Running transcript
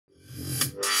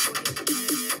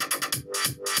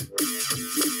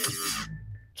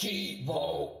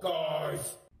Cheevo,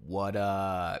 guys. What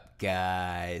up,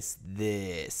 guys?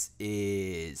 This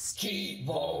is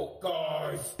Cheevo,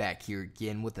 guys. back here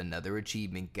again with another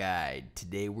achievement guide.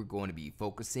 Today we're going to be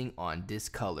focusing on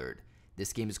Discolored.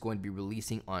 This game is going to be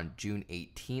releasing on June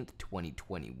 18th,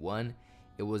 2021.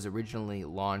 It was originally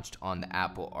launched on the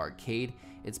Apple Arcade.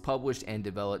 It's published and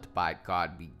developed by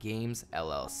Godbey Games,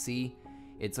 LLC.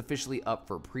 It's officially up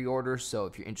for pre-order, so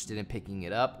if you're interested in picking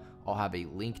it up, I'll have a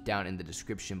link down in the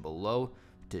description below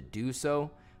to do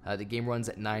so. The game runs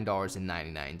at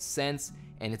 $9.99,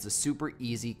 and it's a super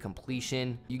easy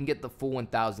completion. You can get the full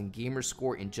 1000 gamer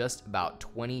score in just about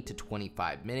 20 to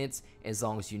 25 minutes, as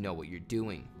long as you know what you're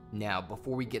doing. Now,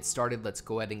 before we get started, let's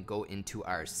go ahead and go into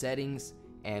our settings,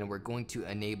 and we're going to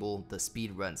enable the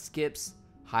speedrun skips,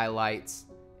 highlights,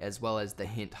 as well as the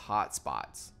hint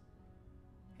hotspots.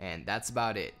 And that's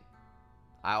about it.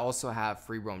 I also have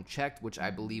free roam checked, which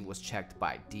I believe was checked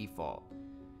by default.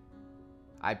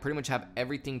 I pretty much have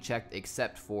everything checked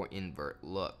except for invert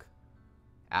look.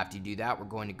 After you do that, we're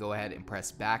going to go ahead and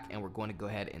press back, and we're going to go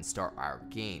ahead and start our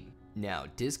game. Now,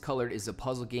 Discolored is a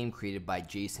puzzle game created by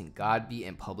Jason Godbey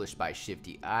and published by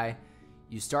Shifty Eye.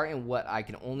 You start in what I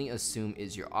can only assume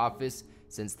is your office.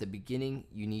 Since the beginning,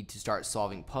 you need to start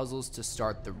solving puzzles to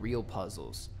start the real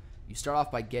puzzles. You start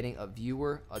off by getting a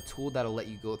viewer, a tool that'll let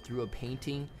you go through a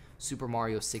painting, Super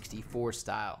Mario 64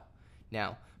 style.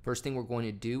 Now, first thing we're going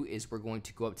to do is we're going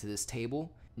to go up to this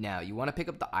table. Now, you want to pick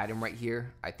up the item right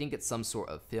here. I think it's some sort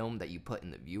of film that you put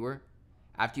in the viewer.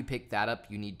 After you pick that up,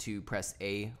 you need to press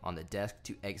A on the desk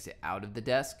to exit out of the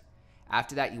desk.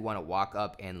 After that, you want to walk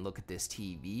up and look at this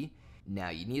TV. Now,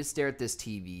 you need to stare at this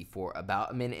TV for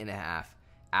about a minute and a half.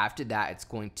 After that, it's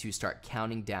going to start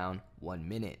counting down 1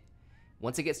 minute.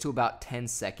 Once it gets to about 10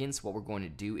 seconds, what we're going to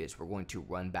do is we're going to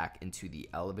run back into the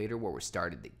elevator where we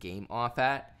started the game off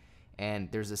at. And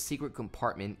there's a secret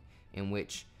compartment in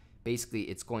which basically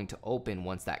it's going to open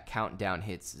once that countdown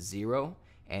hits 0.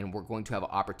 And we're going to have an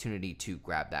opportunity to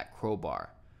grab that crowbar.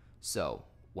 So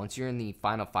once you're in the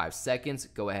final 5 seconds,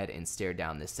 go ahead and stare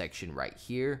down this section right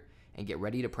here and get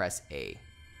ready to press A.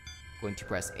 Going to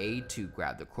press A to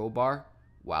grab the crowbar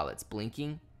while it's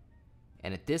blinking.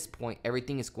 And at this point,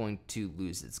 everything is going to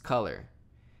lose its color.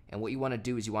 And what you want to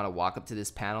do is you want to walk up to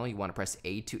this panel, you want to press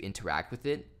A to interact with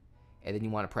it, and then you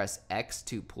want to press X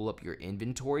to pull up your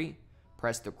inventory,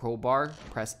 press the crowbar,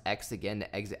 press X again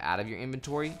to exit out of your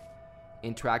inventory,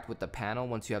 interact with the panel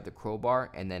once you have the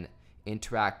crowbar, and then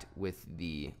interact with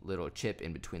the little chip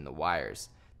in between the wires.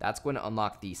 That's going to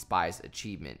unlock the Spies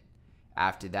achievement.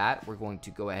 After that, we're going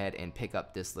to go ahead and pick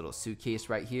up this little suitcase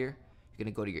right here. You're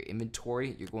going to go to your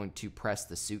inventory, you're going to press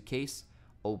the suitcase,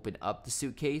 open up the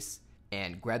suitcase,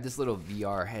 and grab this little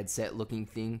VR headset looking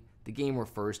thing. The game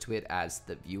refers to it as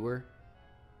the viewer.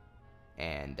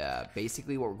 And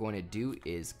basically what we're going to do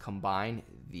is combine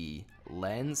the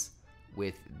lens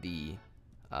with the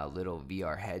little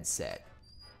VR headset.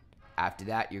 After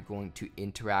that, you're going to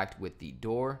interact with the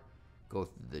door, go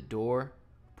through the door,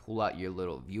 pull out your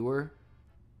little viewer,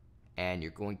 and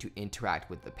you're going to interact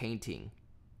with the painting.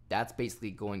 That's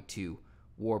basically going to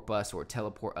warp us or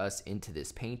teleport us into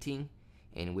this painting,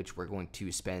 in which we're going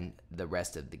to spend the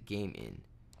rest of the game in.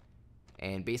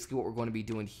 And basically what we're going to be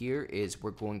doing here is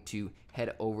we're going to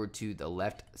head over to the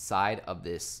left side of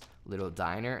this little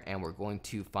diner, and we're going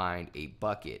to find a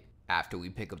bucket. After we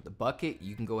pick up the bucket,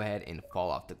 you can go ahead and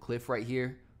fall off the cliff right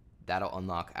here. That'll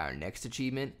unlock our next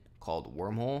achievement called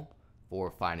Wormhole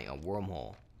for finding a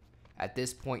wormhole. At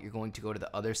this point, you're going to go to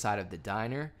the other side of the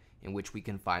diner, in which we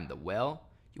can find the well.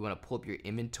 You want to pull up your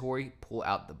inventory, pull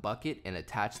out the bucket, and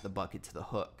attach the bucket to the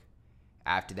hook.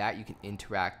 After that, you can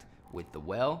interact with the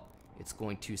well. It's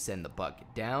going to send the bucket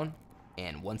down,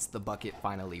 and once the bucket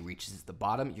finally reaches the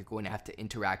bottom, you're going to have to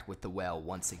interact with the well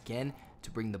once again to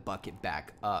bring the bucket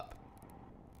back up.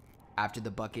 After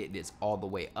the bucket is all the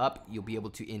way up, you'll be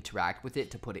able to interact with it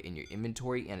to put it in your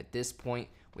inventory, and at this point,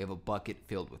 we have a bucket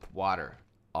filled with water.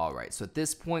 Alright, so at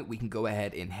this point, we can go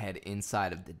ahead and head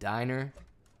inside of the diner.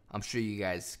 I'm sure you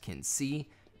guys can see.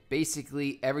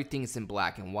 Basically, everything's in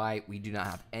black and white. We do not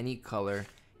have any color,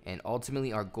 and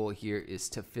ultimately our goal here is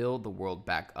to fill the world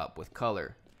back up with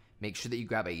color. Make sure that you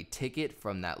grab a ticket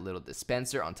from that little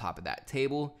dispenser on top of that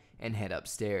table and head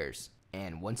upstairs.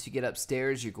 And once you get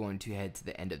upstairs, you're going to head to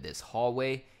the end of this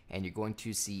hallway, and you're going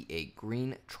to see a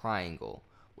green triangle.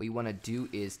 What you want to do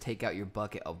is take out your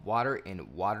bucket of water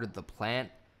and water the plant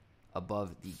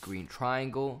above the green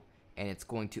triangle, and it's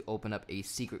going to open up a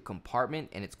secret compartment,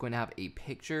 and it's going to have a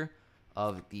picture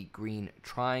of the green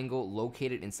triangle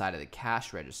located inside of the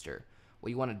cash register. What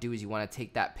you want to do is you want to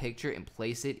take that picture and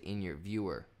place it in your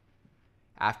viewer.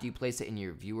 After you place it in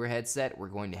your viewer headset, we're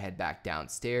going to head back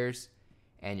downstairs,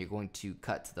 and you're going to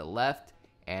cut to the left,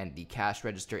 and the cash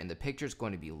register in the picture is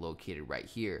going to be located right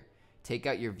here. Take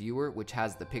out your viewer, which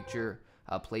has the picture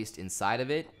placed inside of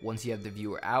it. Once you have the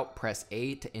viewer out, press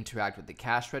A to interact with the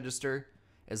cash register.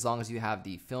 As long as you have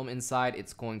the film inside,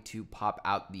 it's going to pop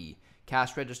out the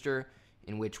cash register,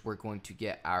 in which we're going to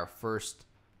get our first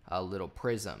little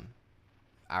prism,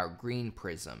 our green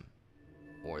prism,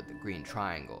 or the green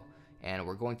triangle. And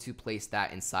we're going to place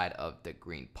that inside of the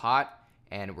green pot,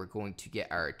 and we're going to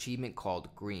get our achievement called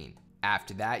green.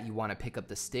 After that, you want to pick up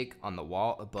the stick on the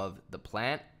wall above the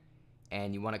plant,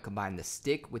 and you want to combine the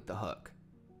stick with the hook.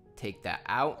 Take that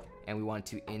out, and we want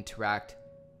to interact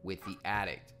with the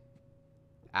addict.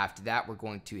 After that, we're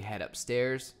going to head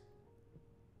upstairs,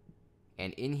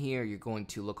 and in here you're going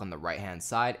to look on the right hand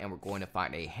side, and we're going to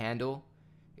find a handle.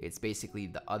 It's basically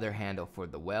the other handle for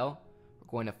the well.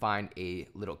 We're going to find a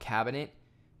little cabinet,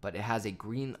 but it has a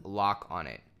green lock on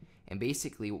it. And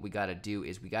basically what we got to do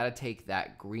is we got to take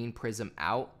that green prism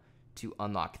out to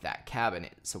unlock that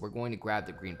cabinet. So we're going to grab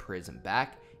the green prism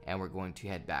back, and we're going to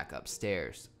head back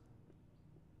upstairs.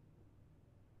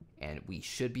 And we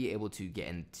should be able to get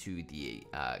into the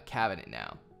cabinet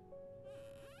now.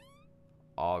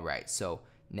 Alright, so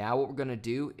now what we're going to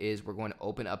do is we're going to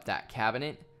open up that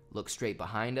cabinet, look straight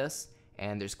behind us,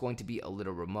 and there's going to be a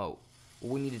little remote.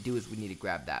 What we need to do is we need to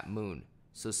grab that moon.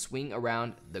 So swing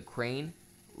around the crane,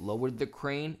 lower the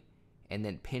crane, and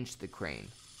then pinch the crane.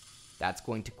 That's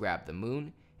going to grab the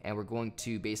moon, and we're going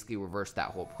to basically reverse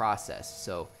that whole process.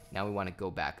 So now we want to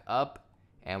go back up,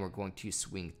 and we're going to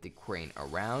swing the crane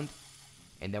around,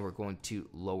 and then we're going to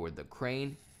lower the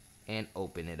crane and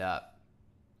open it up.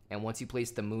 And once you place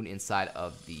the moon inside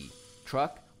of the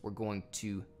truck, we're going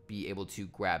to be able to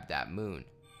grab that moon.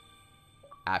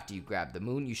 After you grab the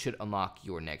moon, you should unlock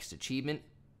your next achievement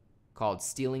called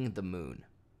Stealing the Moon,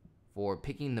 for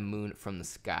picking the moon from the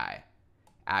sky.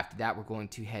 After that, we're going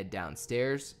to head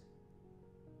downstairs,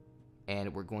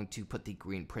 and we're going to put the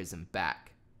green prism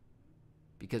back.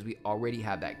 Because we already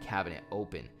have that cabinet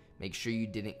open, make sure you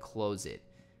didn't close it.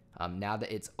 Now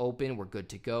that it's open, we're good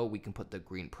to go. We can put the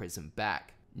green prism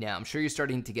back. Now, I'm sure you're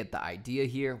starting to get the idea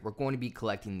here. We're going to be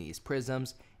collecting these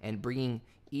prisms and bringing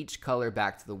each color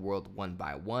back to the world one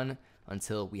by one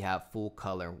until we have full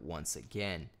color once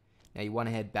again. Now, you want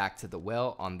to head back to the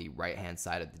well on the right hand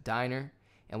side of the diner,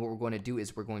 and what we're going to do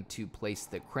is we're going to place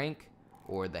the crank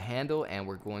or the handle, and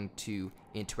we're going to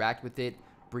interact with it,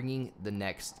 bringing the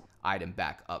next item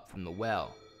back up from the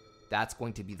well. That's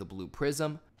going to be the blue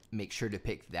prism. Make sure to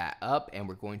pick that up, and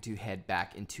we're going to head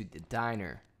back into the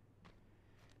diner.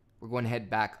 We're going to head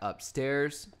back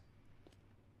upstairs,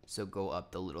 so go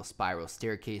up the little spiral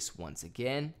staircase once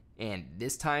again, and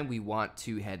this time we want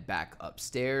to head back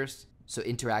upstairs, so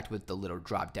interact with the little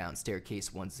drop down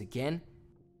staircase once again.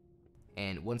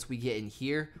 And once we get in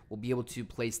here, we'll be able to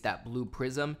place that blue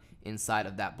prism inside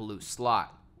of that blue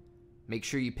slot. Make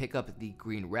sure you pick up the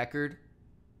green record,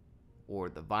 or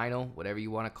the vinyl, whatever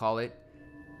you want to call it,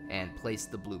 and place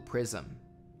the blue prism.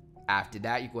 After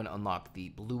that, you're going to unlock the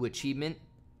blue achievement,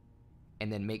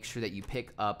 and then make sure that you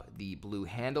pick up the blue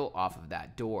handle off of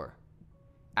that door.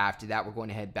 After that, we're going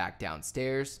to head back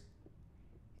downstairs,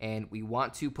 and we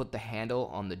want to put the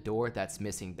handle on the door that's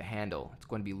missing the handle. It's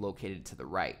going to be located to the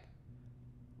right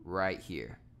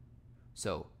here.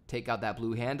 So take out that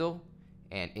blue handle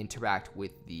and interact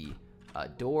with the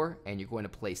door, and you're going to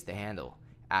place the handle.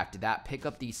 After that, pick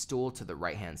up the stool to the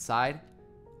right hand side,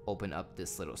 open up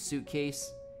this little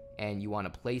suitcase, and you want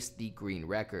to place the green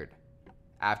record.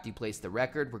 After you place the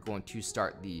record, we're going to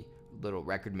start the little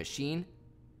record machine,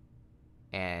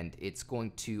 and it's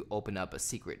going to open up a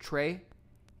secret tray,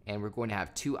 and we're going to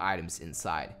have 2 items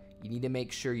inside. You need to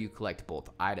make sure you collect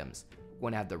both items. We're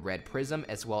going to have the red prism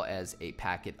as well as a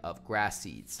packet of grass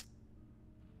seeds.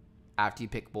 After you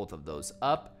pick both of those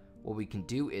up, what we can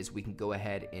do is we can go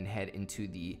ahead and head into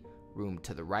the room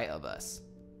to the right of us.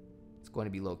 It's going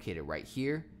to be located right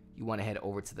here. You want to head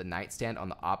over to the nightstand on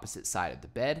the opposite side of the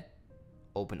bed,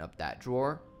 open up that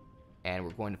drawer, and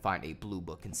we're going to find a blue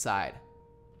book inside.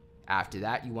 After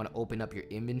that, you want to open up your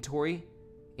inventory,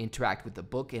 interact with the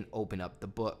book, and open up the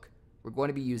book. We're going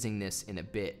to be using this in a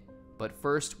bit, but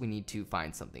first we need to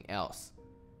find something else.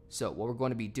 So what we're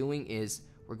going to be doing is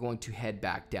we're going to head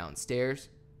back downstairs.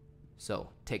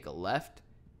 So take a left,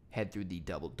 head through the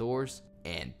double doors,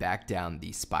 and back down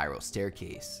the spiral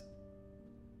staircase.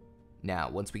 Now,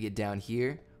 once we get down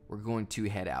here, we're going to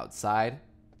head outside.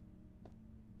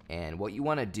 And what you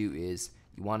want to do is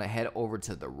you want to head over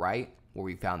to the right where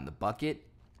we found the bucket,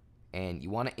 and you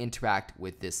want to interact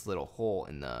with this little hole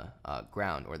in the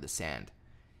ground or the sand.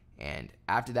 And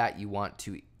after that, you want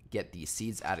to get the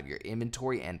seeds out of your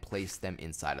inventory and place them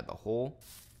inside of the hole.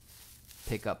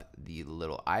 Pick up the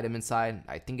little item inside.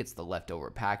 I think it's the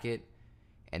leftover packet.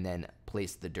 And then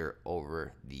place the dirt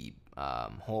over the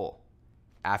hole.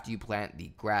 After you plant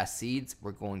the grass seeds,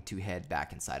 we're going to head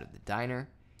back inside of the diner.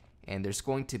 And there's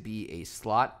going to be a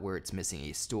slot where it's missing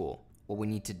a stool. What we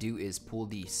need to do is pull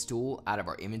the stool out of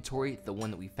our inventory, the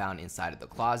one that we found inside of the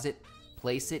closet,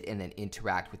 place it, and then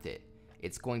interact with it.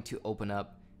 It's going to open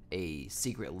up a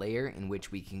secret layer in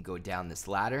which we can go down this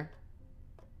ladder.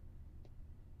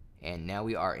 And now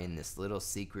we are in this little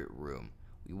secret room.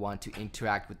 We want to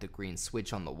interact with the green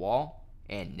switch on the wall.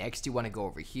 And next you want to go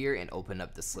over here and open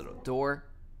up this little door.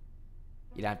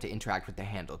 You'd have to interact with the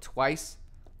handle twice.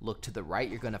 Look to the right,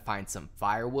 you're going to find some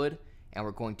firewood, and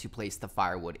we're going to place the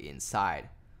firewood inside.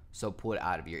 So pull it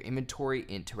out of your inventory,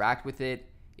 interact with it.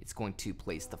 It's going to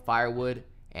place the firewood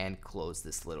and close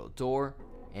this little door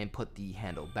and put the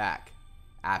handle back.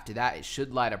 After that, it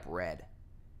should light up red.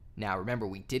 Now remember,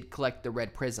 we did collect the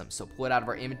red prism, so pull it out of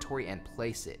our inventory and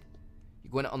place it.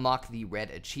 You're going to unlock the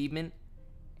red achievement,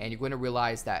 and you're going to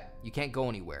realize that you can't go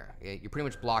anywhere. You're pretty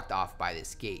much blocked off by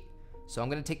this gate. So I'm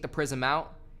going to take the prism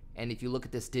out, and if you look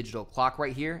at this digital clock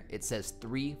right here, it says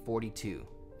 3:42.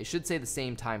 It should say the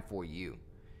same time for you.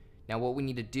 Now what we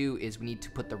need to do is we need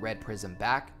to put the red prism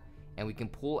back, and we can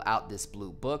pull out this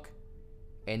blue book,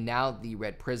 and now the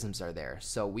red prisms are there.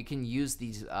 So we can use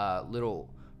these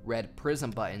little red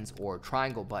prism buttons or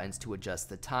triangle buttons to adjust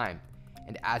the time.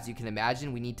 And as you can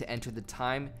imagine, we need to enter the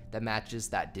time that matches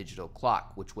that digital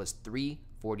clock, which was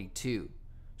 3:42.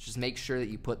 Just make sure that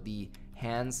you put the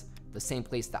hands the same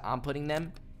place that I'm putting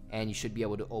them, and you should be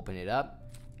able to open it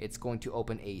up. It's going to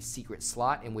open a secret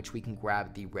slot in which we can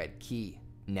grab the red key.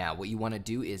 Now what you want to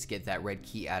do is get that red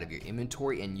key out of your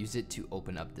inventory and use it to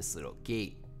open up this little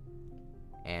gate.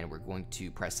 And we're going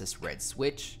to press this red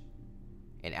switch,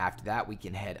 and after that we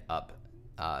can head up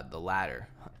the ladder.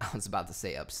 I was about to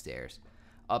say upstairs.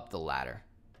 Up the ladder.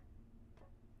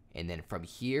 And then from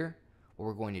here, what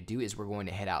we're going to do is we're going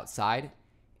to head outside,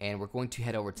 and we're going to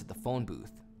head over to the phone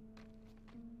booth.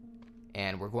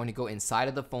 And we're going to go inside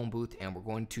of the phone booth, and we're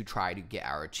going to try to get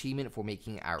our achievement for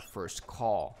making our first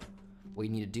call. What you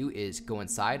need to do is go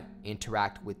inside,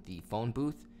 interact with the phone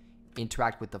booth,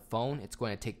 interact with the phone. It's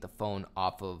going to take the phone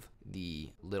off of the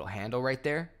little handle right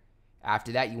there.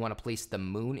 After that, you want to place the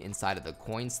moon inside of the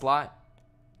coin slot.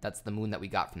 That's the moon that we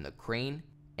got from the crane.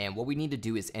 And what we need to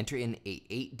do is enter in a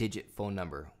 8-digit phone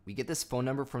number. We get this phone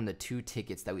number from the 2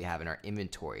 tickets that we have in our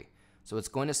inventory. So it's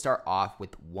going to start off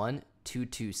with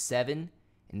 1227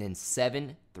 and then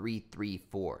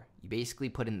 7334. You basically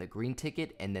put in the green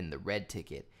ticket and then the red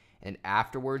ticket. And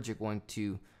afterwards, you're going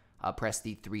to press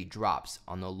the 3 drops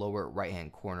on the lower right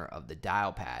hand corner of the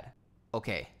dial pad.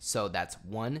 Okay, so that's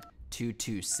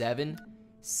 1227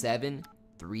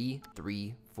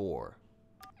 7334.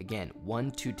 Again,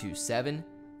 1227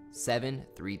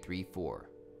 7334.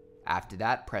 After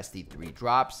that, press the 3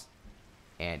 drops,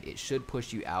 and it should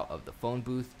push you out of the phone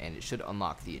booth, and it should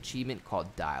unlock the achievement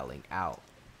called dialing out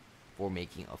for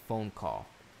making a phone call.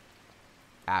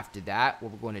 After that,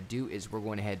 what we're going to do is we're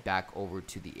going to head back over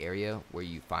to the area where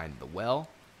you find the well,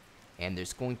 and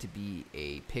there's going to be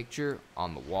a picture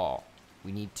on the wall.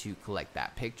 We need to collect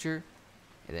that picture,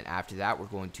 and then after that, we're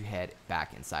going to head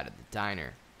back inside of the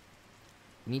diner.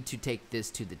 We need to take this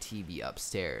to the TV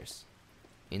upstairs,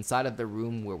 inside of the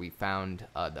room where we found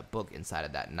the book inside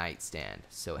of that nightstand.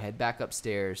 So head back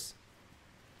upstairs,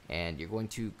 and you're going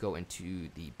to go into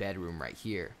the bedroom right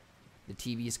here. The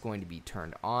TV is going to be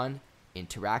turned on.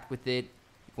 Interact with it.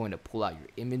 You're going to pull out your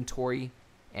inventory,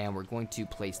 and we're going to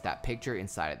place that picture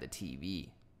inside of the TV.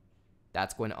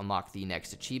 That's going to unlock the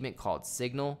next achievement called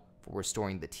Signal for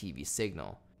restoring the TV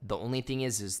signal. The only thing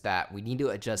is that we need to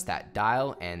adjust that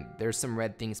dial, and there's some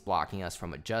red things blocking us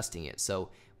from adjusting it. So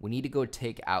we need to go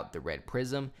take out the red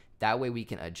prism. That way we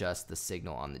can adjust the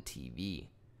signal on the TV.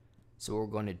 So what we're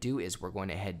going to do is we're going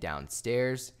to head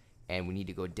downstairs, and we need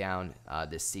to go down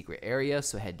this secret area.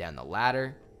 So head down the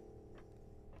ladder.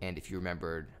 And if you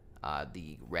remembered,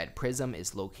 the red prism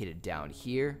is located down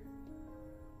here.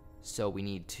 So we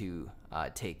need to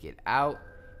take it out.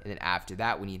 And then after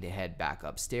that, we need to head back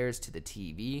upstairs to the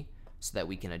TV so that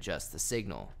we can adjust the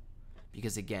signal.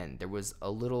 Because again, there was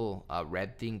a little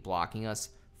red thing blocking us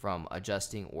from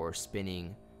adjusting or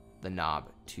spinning the knob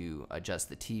to adjust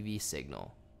the TV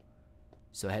signal.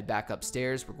 So head back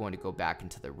upstairs. We're going to go back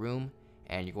into the room,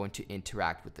 and you're going to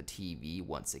interact with the TV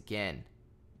once again.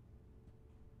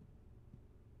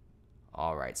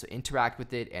 Alright, so interact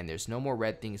with it, and there's no more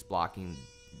red things blocking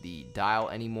the dial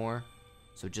anymore.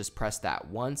 So just press that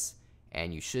once,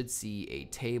 and you should see a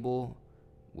table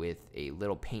with a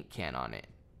little paint can on it,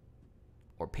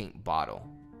 or paint bottle.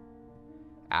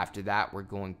 After that, we're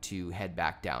going to head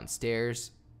back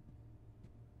downstairs,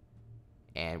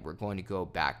 and we're going to go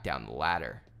back down the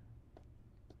ladder.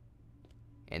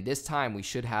 And this time we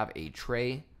should have a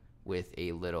tray with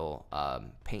a little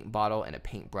paint bottle and a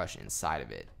paintbrush inside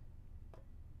of it.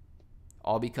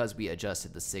 All because we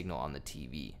adjusted the signal on the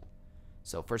TV.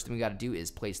 So first thing we got to do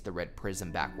is place the red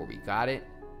prism back where we got it.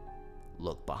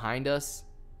 Look behind us,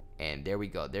 and there we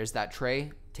go. There's that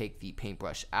tray. Take the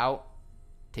paintbrush out.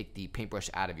 Take the paintbrush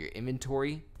out of your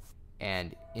inventory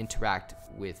and interact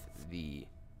with the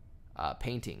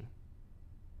painting.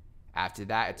 After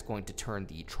that, it's going to turn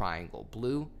the triangle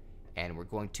blue, and we're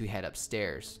going to head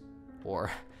upstairs,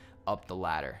 or up the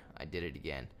ladder. I did it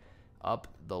again. Up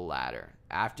the ladder.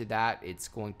 After that, it's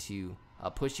going to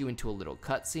push you into a little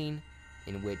cutscene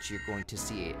in which you're going to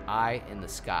see an eye in the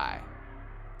sky.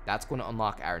 That's going to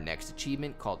unlock our next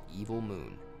achievement called Evil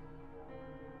Moon.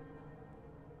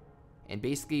 And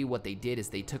basically what they did is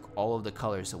they took all of the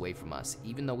colors away from us,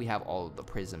 even though we have all of the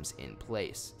prisms in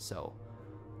place. So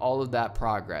all of that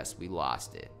progress, we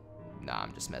lost it. Nah,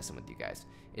 I'm just messing with you guys.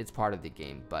 It's part of the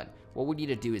game, but what we need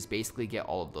to do is basically get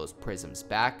all of those prisms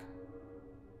back.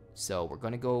 So we're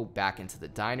going to go back into the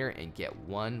diner and get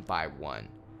one by one.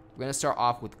 We're going to start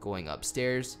off with going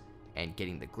upstairs and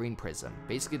getting the green prism,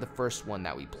 basically the first one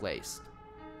that we placed.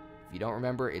 If you don't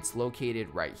remember, it's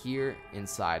located right here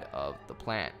inside of the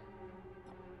plant.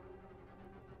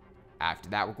 After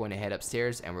that, we're going to head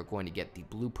upstairs and we're going to get the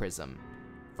blue prism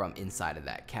from inside of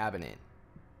that cabinet.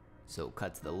 So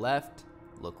cut to the left,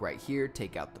 look right here,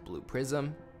 take out the blue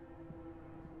prism,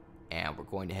 and we're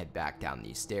going to head back down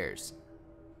these stairs.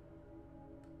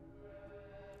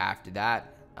 After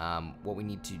that, what we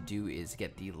need to do is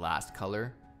get the last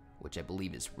color, which I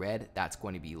believe is red. That's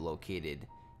going to be located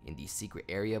in the secret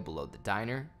area below the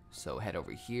diner. So head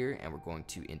over here and we're going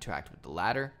to interact with the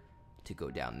ladder to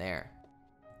go down there.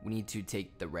 We need to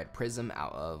take the red prism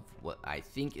out of what I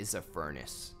think is a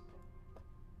furnace.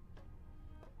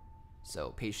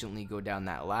 So patiently go down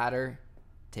that ladder,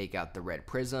 take out the red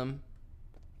prism,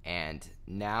 and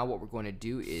now what we're going to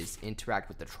do is interact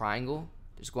with the triangle.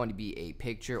 There's going to be a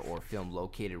picture or film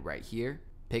located right here.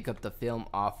 Pick up the film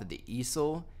off of the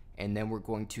easel, and then we're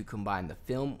going to combine the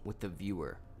film with the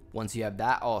viewer. Once you have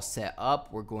that all set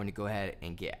up, we're going to go ahead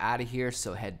and get out of here.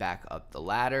 So head back up the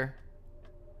ladder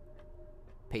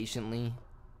patiently,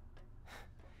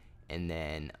 and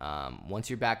then once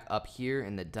you're back up here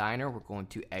in the diner, we're going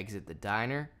to exit the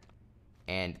diner,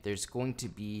 and there's going to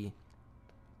be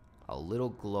a little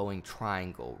glowing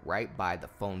triangle right by the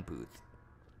phone booth.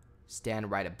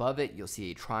 Stand right above it. You'll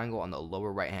see a triangle on the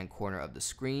lower right hand corner of the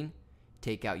screen.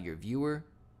 Take out your viewer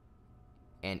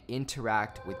and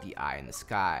interact with the eye in the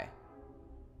sky.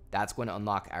 That's going to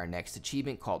unlock our next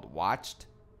achievement called Watched,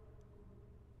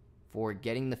 for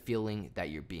getting the feeling that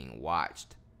you're being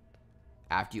watched.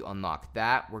 After you unlock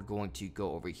that, we're going to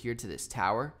go over here to this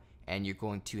tower and you're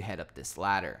going to head up this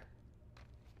ladder.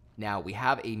 Now we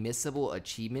have a missable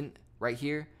achievement right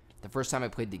here. The first time I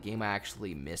played the game, I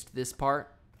actually missed this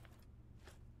part.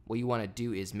 What you want to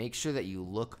do is make sure that you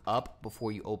look up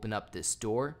before you open up this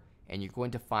door, and you're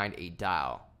going to find a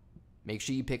dial. Make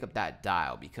sure you pick up that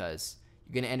dial because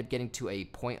you're going to end up getting to a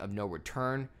point of no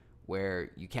return where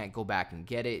you can't go back and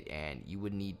get it, and you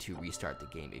would need to restart the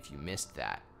game if you missed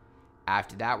that.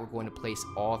 After that, we're going to place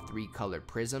all 3 colored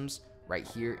prisms right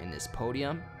here in this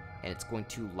podium, and it's going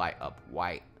to light up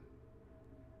white.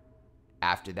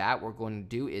 After that, what we're going to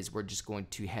do is we're just going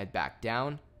to head back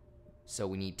down. So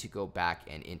we need to go back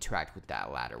and interact with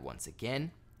that ladder once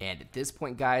again. And at this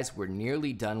point, guys, we're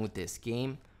nearly done with this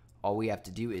game. All we have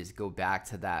to do is go back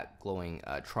to that glowing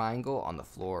triangle on the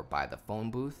floor by the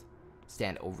phone booth.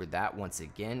 Stand over that once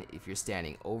again. If you're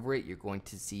standing over it, you're going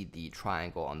to see the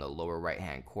triangle on the lower right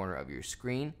hand corner of your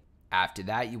screen. After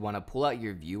that, you want to pull out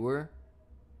your viewer.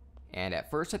 And at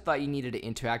first I thought you needed to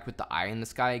interact with the eye in the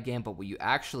sky again, but what you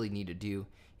actually need to do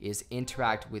is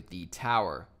interact with the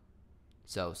tower.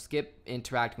 So skip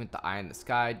interacting with the eye in the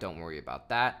sky, don't worry about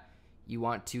that. You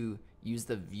want to use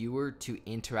the viewer to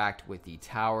interact with the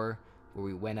tower where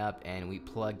we went up and we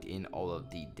plugged in all of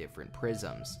the different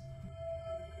prisms.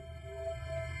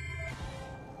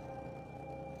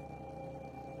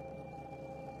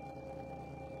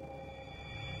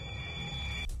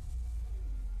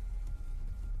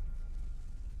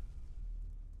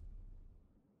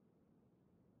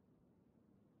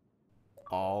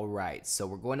 Alright, so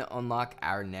we're going to unlock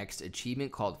our next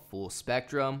achievement called Full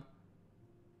Spectrum,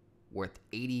 worth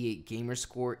 88 gamer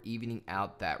score, evening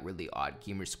out that really odd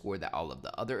gamer score that all of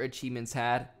the other achievements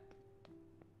had.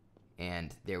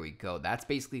 And there we go. That's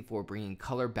basically for bringing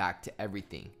color back to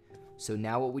everything. So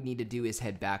now what we need to do is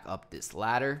head back up this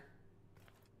ladder.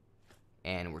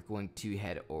 And we're going to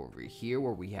head over here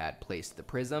where we had placed the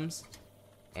prisms.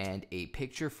 And a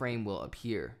picture frame will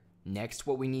appear. Next,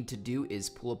 what we need to do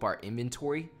is pull up our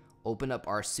inventory, open up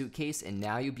our suitcase, and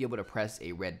now you'll be able to press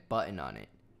a red button on it.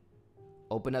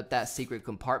 Open up that secret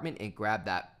compartment and grab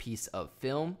that piece of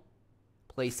film.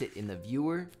 Place it in the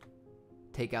viewer.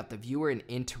 Take out the viewer and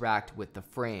interact with the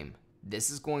frame. This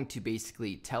is going to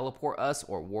basically teleport us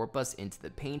or warp us into the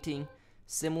painting,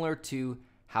 similar to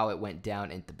how it went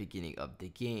down at the beginning of the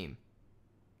game.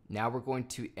 Now we're going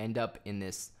to end up in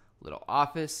this little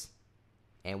office,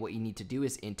 and what you need to do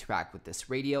is interact with this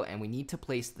radio, and we need to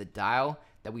place the dial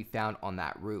that we found on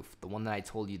that roof, the one that I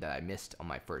told you that I missed on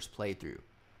my first playthrough.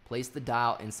 Place the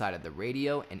dial inside of the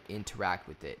radio and interact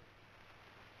with it.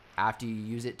 After you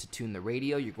use it to tune the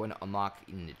radio, you're going to unlock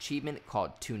an achievement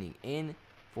called Tuning In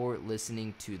for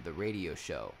listening to the radio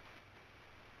show.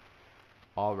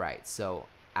 Alright, so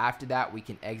after that we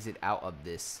can exit out of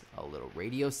this little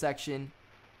radio section.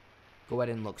 Go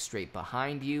ahead and look straight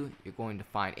behind you. You're going to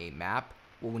find a map.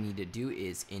 What we need to do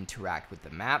is interact with the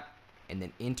map and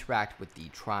then interact with the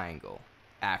triangle.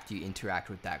 After you interact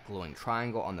with that glowing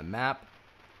triangle on the map,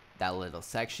 that little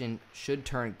section should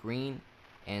turn green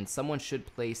and someone should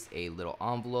place a little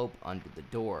envelope under the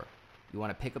door. You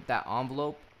want to pick up that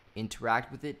envelope,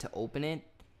 interact with it to open it,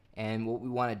 and what we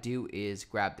want to do is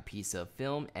grab the piece of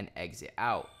film and exit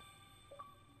out.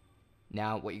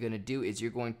 Now what you're going to do is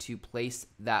you're going to place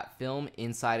that film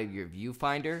inside of your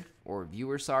viewfinder, or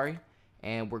viewer, sorry,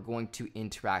 and we're going to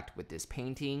interact with this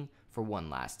painting for one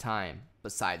last time.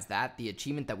 Besides that, the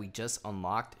achievement that we just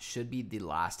unlocked should be the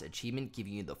last achievement,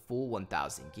 giving you the full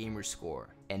 1000 gamer score.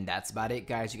 And that's about it,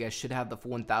 guys. You guys should have the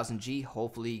full 1000 G.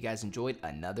 Hopefully you guys enjoyed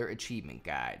another achievement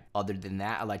guide. Other than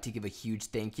that, I'd like to give a huge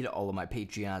thank you to all of my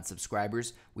Patreon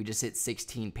subscribers. We just hit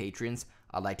 16 patrons.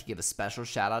 I'd like to give a special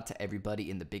shout out to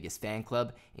everybody in the biggest fan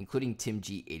club, including Tim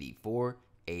G84,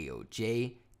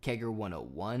 AOJ,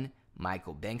 Kegger101,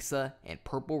 Michael Benksa, and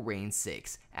Purple Rain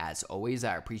 6. As always,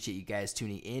 I appreciate you guys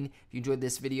tuning in. If you enjoyed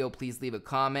this video, please leave a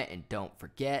comment and don't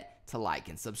forget to like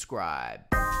and subscribe.